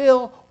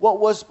fulfill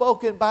what was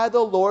spoken by the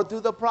Lord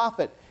through the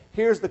prophet.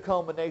 Here's the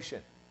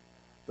culmination.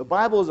 The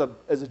Bible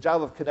is a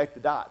job of connect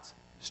the dots.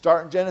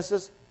 Start in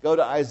Genesis, go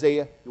to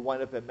Isaiah, you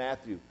wind up in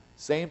Matthew.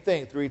 Same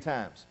thing 3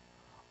 times.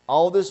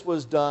 All this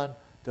was done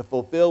to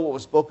fulfill what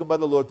was spoken by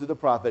the Lord through the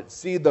prophet.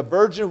 See, the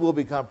virgin will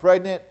become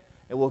pregnant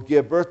and will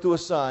give birth to a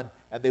son,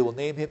 and they will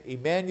name him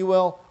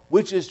Emmanuel,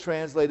 which is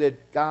translated,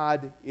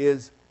 God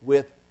is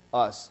with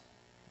us.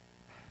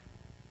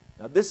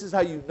 Now this is how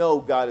you know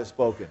God has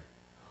spoken.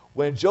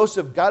 When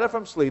Joseph got up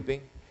from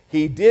sleeping,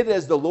 he did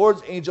as the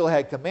Lord's angel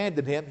had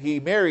commanded him. He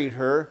married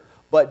her,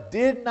 but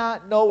did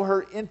not know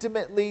her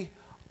intimately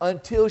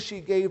until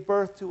she gave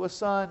birth to a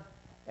son,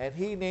 and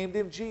he named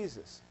him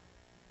Jesus.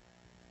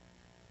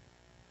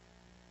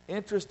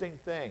 Interesting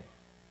thing.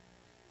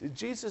 Did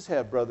Jesus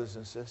have brothers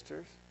and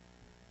sisters?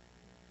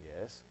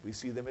 Yes, we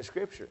see them in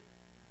Scripture.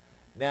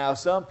 Now,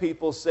 some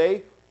people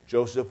say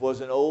Joseph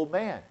was an old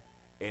man,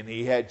 and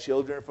he had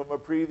children from a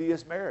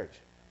previous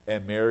marriage,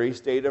 and Mary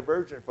stayed a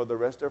virgin for the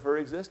rest of her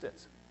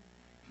existence.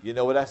 You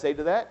know what I say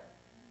to that?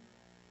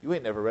 You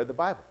ain't never read the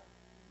Bible.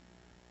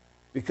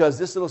 Because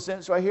this little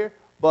sentence right here,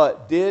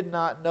 but did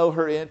not know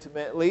her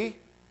intimately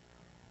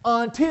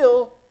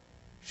until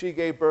she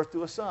gave birth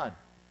to a son.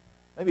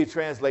 Let me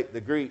translate the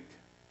Greek.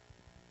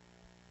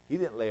 He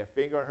didn't lay a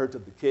finger on her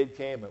till the kid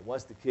came, and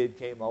once the kid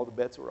came, all the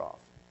bets were off.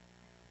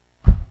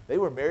 They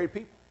were married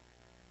people.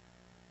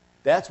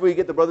 That's where you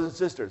get the brothers and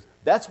sisters.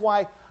 That's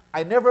why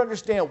I never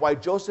understand why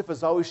Joseph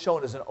is always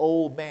shown as an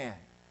old man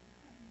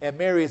and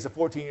Mary is a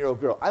 14-year-old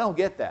girl. I don't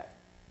get that.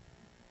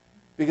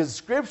 Because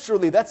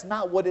scripturally, that's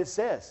not what it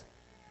says.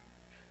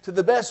 To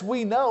the best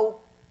we know,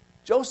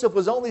 Joseph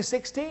was only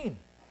 16,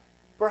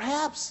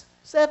 perhaps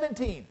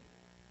 17.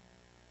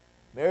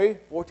 Mary,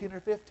 14 or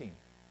 15.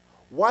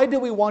 Why do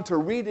we want to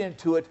read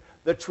into it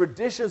the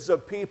traditions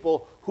of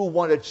people who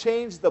want to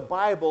change the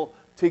Bible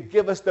to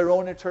give us their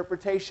own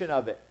interpretation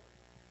of it?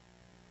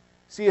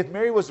 See, if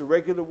Mary was a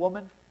regular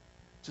woman,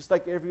 just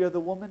like every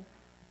other woman,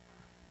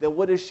 then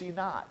what is she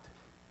not?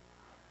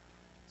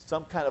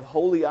 Some kind of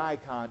holy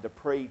icon to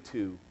pray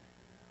to,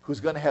 who's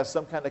going to have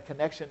some kind of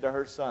connection to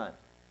her son.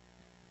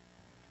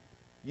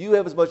 You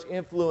have as much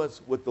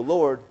influence with the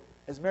Lord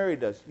as Mary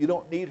does. You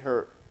don't need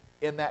her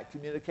in that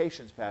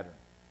communications pattern.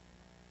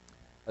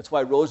 That's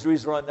why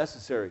rosaries are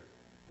unnecessary.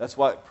 That's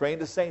why praying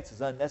to saints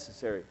is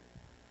unnecessary.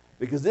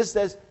 Because this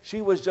says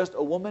she was just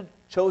a woman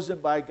chosen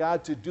by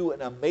God to do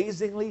an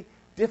amazingly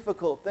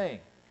difficult thing.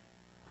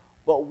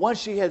 But once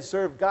she had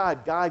served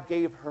God, God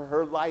gave her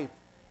her life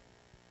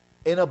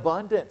in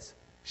abundance.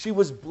 She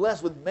was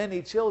blessed with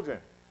many children.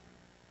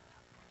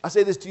 I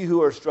say this to you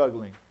who are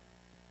struggling.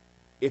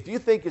 If you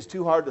think it's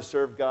too hard to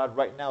serve God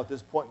right now at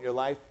this point in your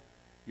life,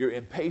 you're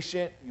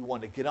impatient, you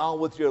want to get on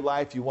with your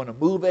life, you want to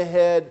move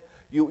ahead,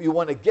 you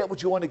want to get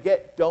what you want to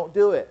get, don't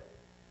do it.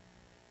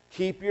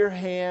 Keep your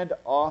hand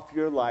off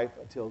your life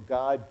until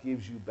God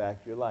gives you back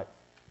your life.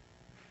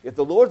 If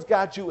the Lord's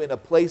got you in a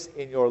place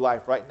in your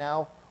life right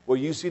now where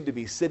you seem to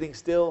be sitting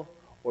still,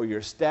 or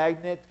you're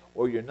stagnant,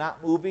 or you're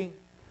not moving,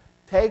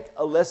 take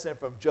a lesson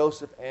from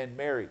Joseph and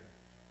Mary.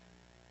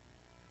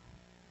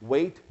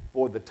 Wait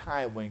for the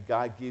time when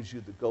God gives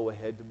you the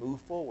go-ahead to move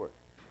forward.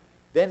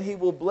 Then He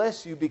will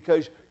bless you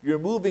because you're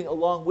moving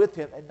along with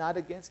Him and not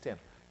against Him.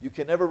 You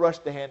can never rush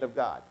the hand of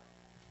God.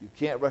 You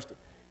can't rush it.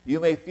 You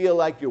may feel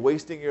like you're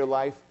wasting your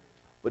life,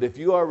 but if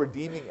you are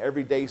redeeming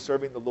every day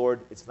serving the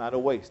Lord, it's not a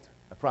waste.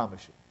 I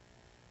promise you.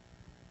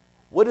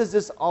 What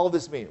does all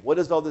this mean? What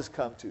does all this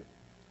come to?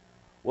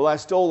 Well, I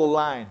stole a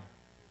line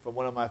from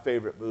one of my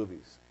favorite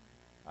movies.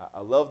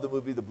 I love the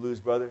movie The Blues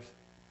Brothers.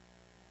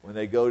 When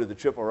they go to the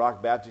Triple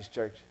Rock Baptist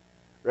Church,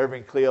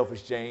 Reverend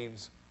Cleophas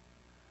James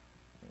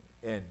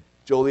and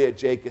Joliet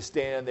Jake is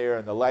standing there,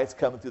 and the light's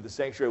coming through the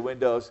sanctuary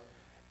windows.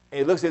 And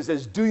he looks at it and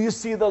says, "Do you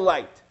see the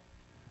light?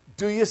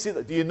 Do you see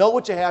the? Do you know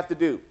what you have to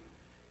do?"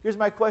 Here's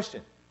my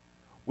question.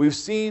 We've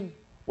seen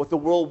what the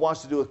world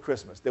wants to do with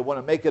Christmas. They want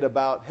to make it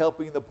about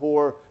helping the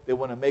poor. They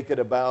want to make it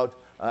about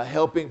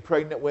helping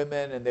pregnant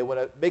women. And they want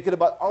to make it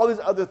about all these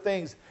other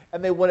things.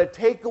 And they want to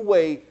take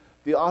away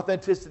the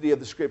authenticity of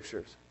the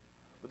Scriptures.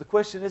 But the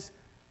question is,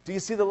 do you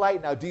see the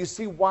light now? Do you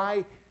see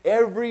why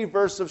every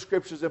verse of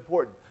Scripture is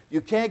important? You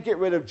can't get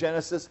rid of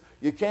Genesis.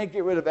 You can't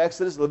get rid of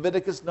Exodus,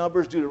 Leviticus,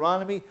 Numbers,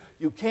 Deuteronomy.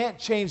 You can't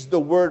change the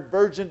word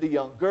virgin to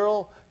young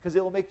girl because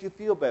it will make you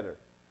feel better.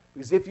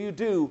 Because if you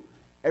do,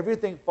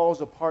 everything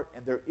falls apart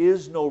and there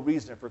is no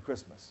reason for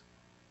Christmas.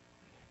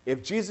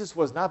 If Jesus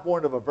was not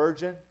born of a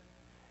virgin,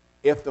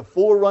 if the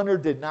forerunner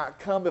did not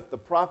come, if the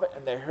prophet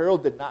and the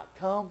herald did not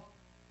come,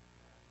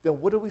 then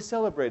what are we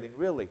celebrating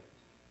really?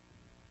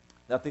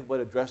 Nothing but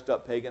a dressed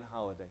up pagan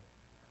holiday.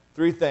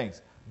 3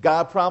 things.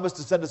 God promised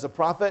to send us a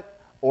prophet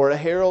or a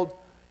herald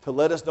to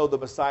let us know the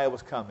Messiah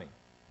was coming.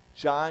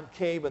 John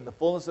came in the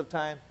fullness of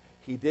time.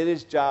 He did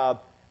his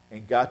job,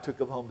 and God took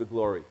him home to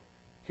glory.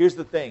 Here's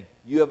the thing.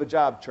 You have a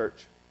job,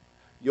 church.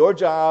 Your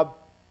job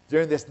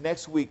during this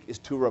next week is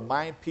to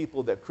remind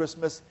people that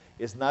Christmas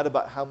is not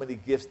about how many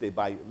gifts they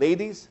buy you.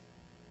 Ladies,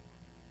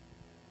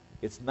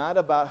 it's not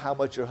about how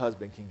much your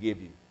husband can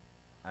give you.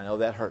 I know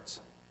that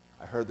hurts.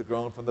 I heard the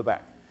groan from the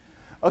back.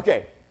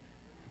 Okay,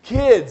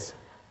 kids,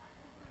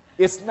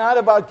 it's not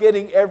about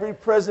getting every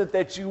present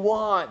that you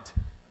want.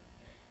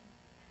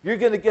 You're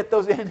going to get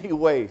those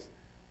anyways.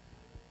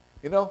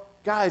 You know,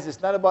 guys,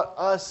 it's not about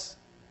us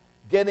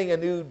getting a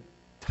new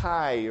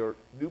tie or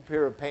new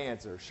pair of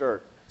pants or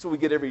shirt. That's what we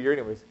get every year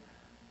anyways.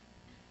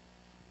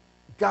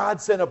 God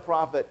sent a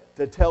prophet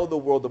to tell the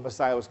world the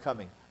Messiah was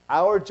coming.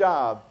 Our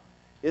job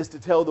is to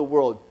tell the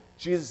world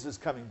Jesus is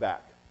coming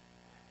back.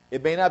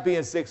 It may not be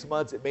in 6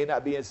 months. It may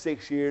not be in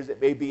 6 years. It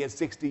may be in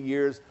 60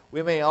 years.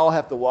 We may all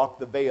have to walk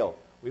the veil.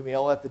 We may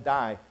all have to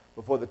die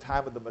before the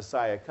time of the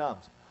Messiah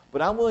comes.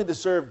 But I'm willing to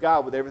serve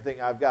God with everything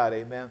I've got,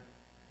 amen?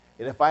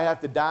 And if I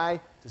have to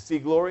die to see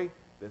glory,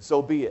 then so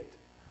be it.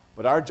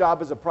 But our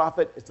job as a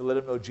prophet is to let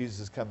them know Jesus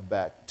is coming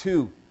back.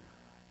 2,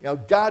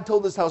 God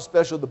told us how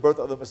special the birth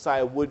of the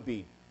Messiah would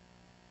be.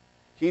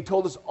 He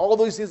told us all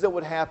those things that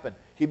would happen.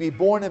 He'd be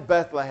born in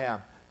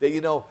Bethlehem.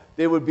 That,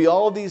 there would be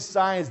all these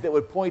signs that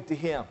would point to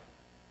him.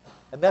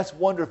 And that's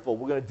wonderful.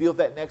 We're going to deal with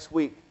that next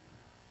week.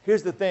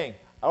 Here's the thing.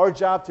 Our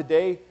job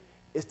today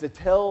is to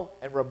tell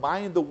and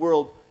remind the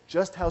world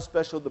just how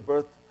special the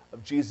birth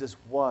of Jesus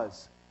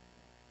was.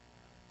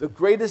 The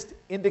greatest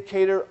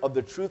indicator of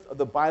the truth of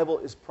the Bible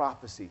is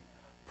prophecy.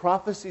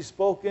 Prophecy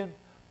spoken,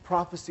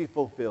 prophecy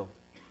fulfilled.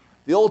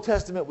 The Old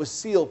Testament was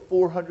sealed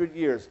 400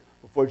 years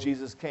before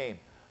Jesus came.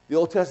 The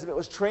Old Testament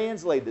was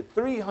translated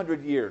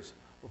 300 years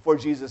before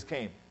Jesus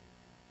came.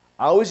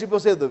 I always hear people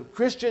say the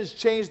Christians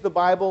changed the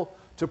Bible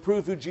to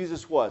prove who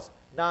Jesus was.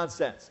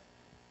 Nonsense.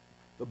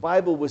 The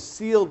Bible was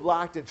sealed,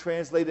 locked, and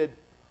translated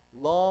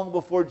long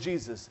before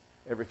Jesus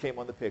ever came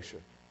on the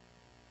picture.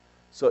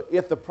 So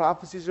if the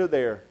prophecies are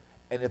there,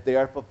 and if they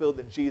are fulfilled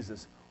in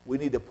Jesus, we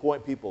need to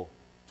point people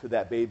to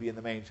that baby in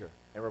the manger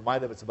and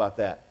remind them it's about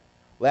that.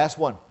 Last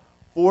one.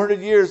 400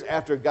 years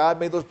after God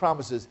made those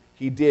promises,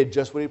 he did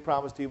just what he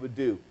promised he would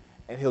do,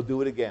 and he'll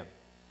do it again.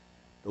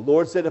 The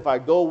Lord said, if I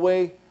go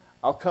away,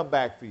 I'll come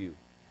back for you,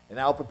 and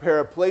I'll prepare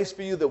a place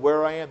for you that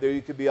where I am, there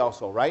you can be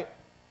also, right?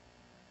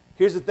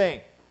 Here's the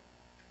thing.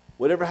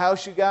 Whatever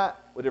house you got,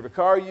 whatever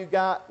car you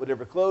got,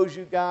 whatever clothes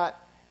you got,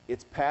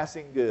 it's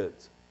passing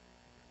goods.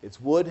 It's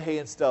wood, hay,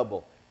 and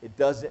stubble. It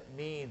doesn't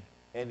mean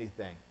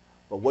anything.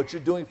 But what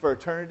you're doing for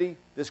eternity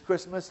this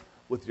Christmas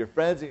with your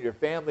friends and your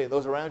family and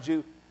those around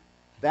you,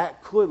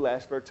 that could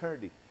last for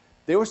eternity.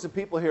 There were some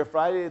people here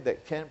Friday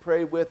that Ken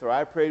prayed with, or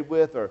I prayed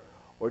with,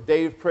 or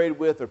Dave prayed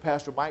with, or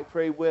Pastor Mike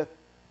prayed with.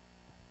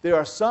 There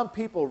are some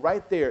people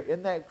right there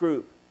in that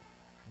group.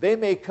 They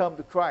may come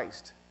to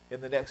Christ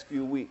in the next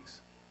few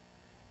weeks.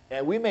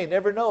 And we may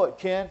never know it,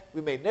 Ken.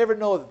 We may never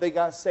know that they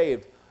got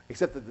saved,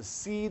 except that the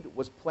seed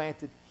was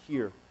planted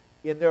here,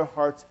 in their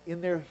hearts,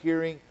 in their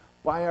hearing,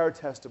 by our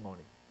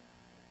testimony.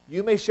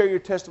 You may share your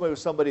testimony with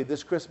somebody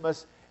this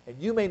Christmas, and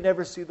you may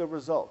never see the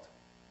result.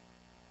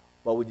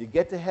 But when you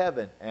get to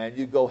heaven and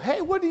you go,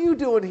 hey, what are you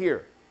doing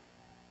here?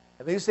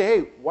 And then you say,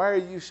 hey, why are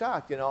you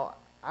shocked?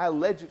 I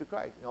led you to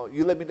Christ.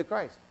 You led me to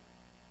Christ.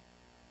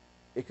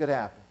 It could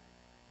happen.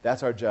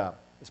 That's our job.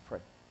 Let's pray.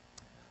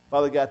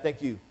 Father God,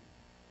 thank you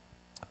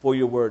for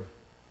your word.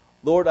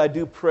 Lord, I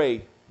do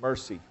pray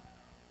mercy.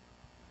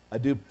 I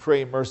do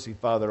pray mercy,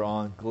 Father,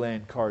 on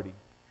Glenn Carty,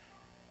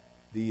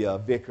 the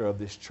vicar of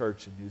this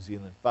church in New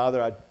Zealand.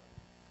 Father,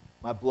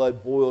 my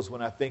blood boils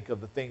when I think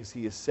of the things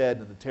he has said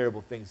and the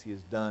terrible things he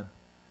has done.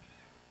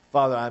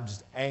 Father, I'm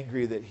just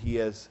angry that he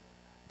has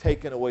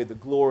taken away the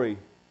glory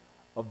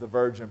of the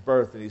virgin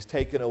birth, and he's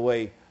taken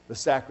away the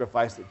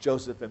sacrifice that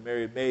Joseph and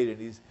Mary made,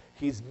 and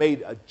he's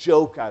made a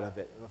joke out of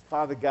it. And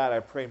Father God, I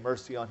pray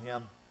mercy on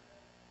him,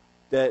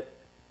 that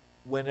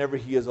whenever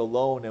he is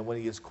alone and when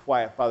he is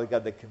quiet, Father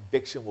God, the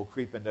conviction will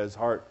creep into his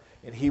heart,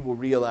 and he will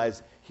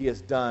realize he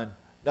has done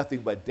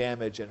nothing but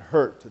damage and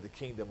hurt to the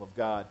kingdom of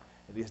God,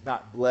 and he has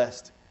not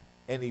blessed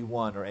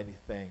anyone or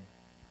anything.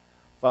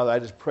 Father, I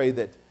just pray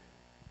that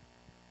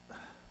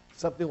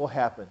something will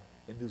happen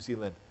in New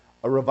Zealand.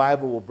 A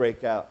revival will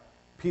break out.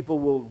 People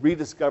will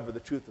rediscover the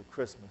truth of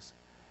Christmas,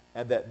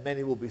 and that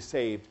many will be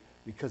saved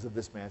because of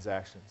this man's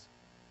actions.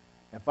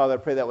 And Father, I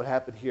pray that would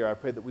happen here. I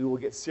pray that we will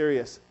get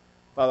serious,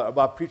 Father,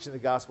 about preaching the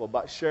gospel,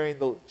 about sharing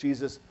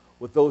Jesus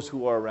with those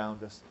who are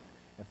around us.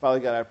 And Father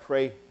God, I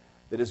pray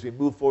that as we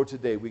move forward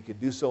today, we can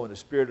do so in a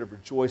spirit of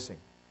rejoicing.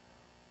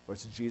 For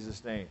it's in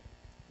Jesus' name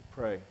we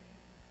pray.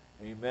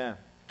 Amen.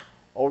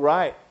 All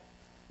right.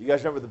 You guys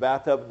remember the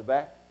bathtub in the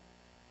back?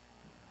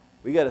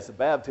 We got us a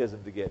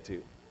baptism to get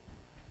to.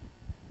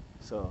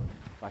 So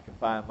if I can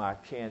find my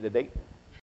candidate.